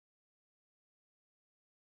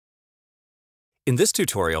In this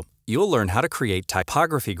tutorial, you'll learn how to create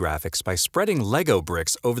typography graphics by spreading Lego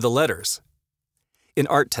bricks over the letters. In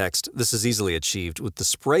art text, this is easily achieved with the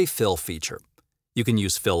Spray Fill feature. You can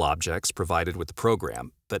use fill objects provided with the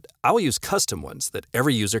program, but I will use custom ones that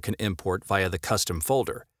every user can import via the custom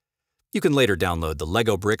folder. You can later download the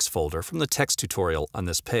Lego Bricks folder from the text tutorial on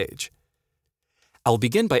this page. I'll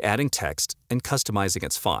begin by adding text and customizing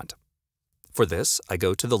its font. For this, I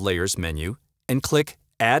go to the Layers menu and click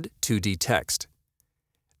Add 2D Text.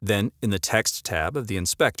 Then, in the Text tab of the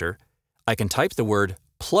inspector, I can type the word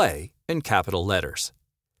Play in capital letters.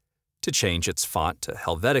 To change its font to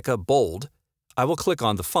Helvetica Bold, I will click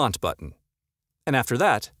on the Font button. And after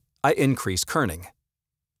that, I increase kerning.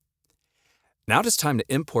 Now it is time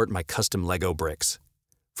to import my custom Lego bricks.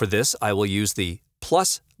 For this, I will use the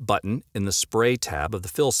Plus button in the Spray tab of the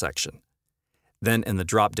Fill section. Then in the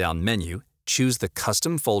drop-down menu, choose the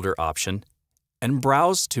Custom Folder option and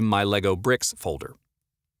browse to My Lego Bricks folder.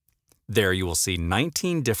 There you will see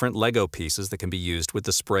 19 different Lego pieces that can be used with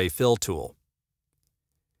the Spray Fill tool.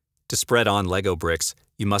 To spread on Lego bricks,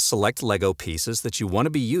 you must select Lego pieces that you want to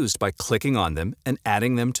be used by clicking on them and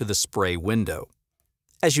adding them to the Spray window.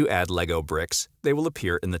 As you add Lego bricks, they will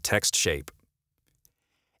appear in the text shape.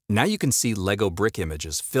 Now you can see Lego brick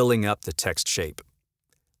images filling up the text shape.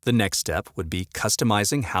 The next step would be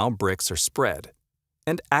customizing how bricks are spread,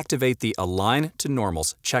 and activate the Align to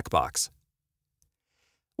Normals checkbox.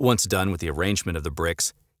 Once done with the arrangement of the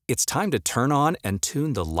bricks, it's time to turn on and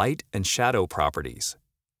tune the light and shadow properties.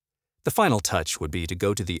 The final touch would be to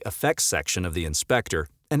go to the Effects section of the inspector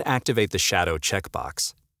and activate the Shadow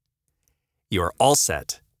checkbox. You are all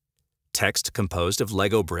set. Text composed of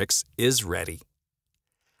Lego bricks is ready.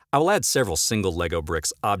 I will add several single Lego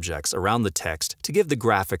bricks objects around the text to give the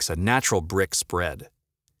graphics a natural brick spread.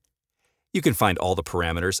 You can find all the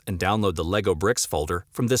parameters and download the Lego Bricks folder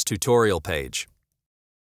from this tutorial page.